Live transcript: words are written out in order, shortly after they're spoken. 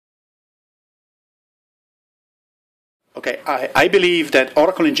Okay, I believe that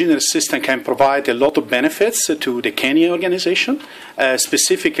Oracle Engineering System can provide a lot of benefits to the Kenya organization,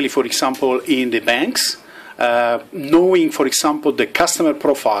 specifically, for example, in the banks. Knowing, for example, the customer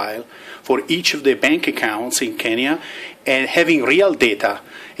profile for each of the bank accounts in Kenya and having real data,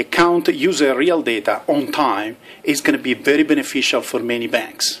 account user real data on time is going to be very beneficial for many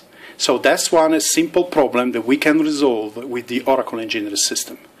banks. So that's one simple problem that we can resolve with the Oracle Engineering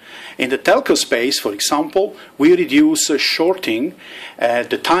System. In the telco space, for example, we reduce shorting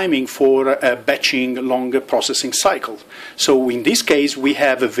the timing for batching longer processing cycle. So in this case, we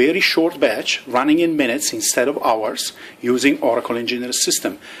have a very short batch running in minutes instead of hours using Oracle Engineering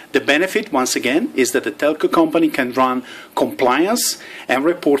System. The benefit, once again, is that the telco company can run compliance and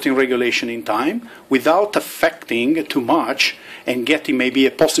reporting regulation in time without affecting too much and getting maybe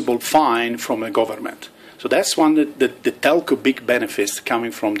a possible fine from the government. So that's one of the telco big benefits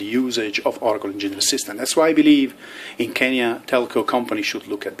coming from the usage of Oracle Engineering System. That's why I believe in Kenya, telco companies should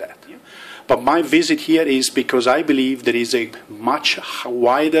look at that. But my visit here is because I believe there is a much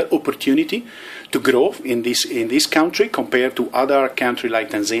wider opportunity to grow in this country compared to other countries like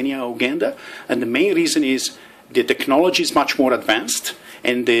Tanzania or Uganda. And the main reason is the technology is much more advanced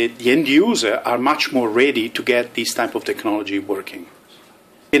and the end user are much more ready to get this type of technology working.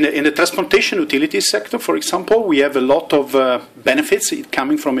 In the transportation utility sector, for example, we have a lot of benefits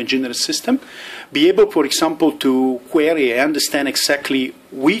coming from engineering system. Be able, for example, to query and understand exactly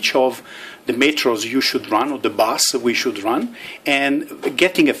which of the metros you should run or the bus we should run, and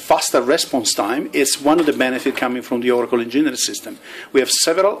getting a faster response time is one of the benefits coming from the Oracle Engineering System. We have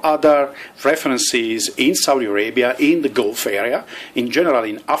several other references in Saudi Arabia, in the Gulf area, in general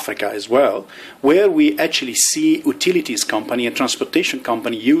in Africa as well, where we actually see utilities company and transportation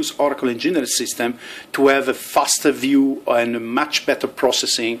company use Oracle Engineering System to have a faster view and a much better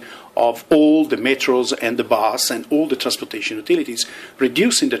processing of all the metros and the bus and all the transportation utilities,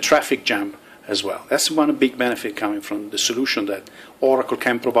 reducing the traffic jam as well. That's one big benefit coming from the solution that Oracle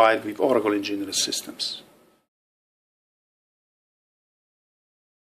can provide with Oracle Engineering Systems.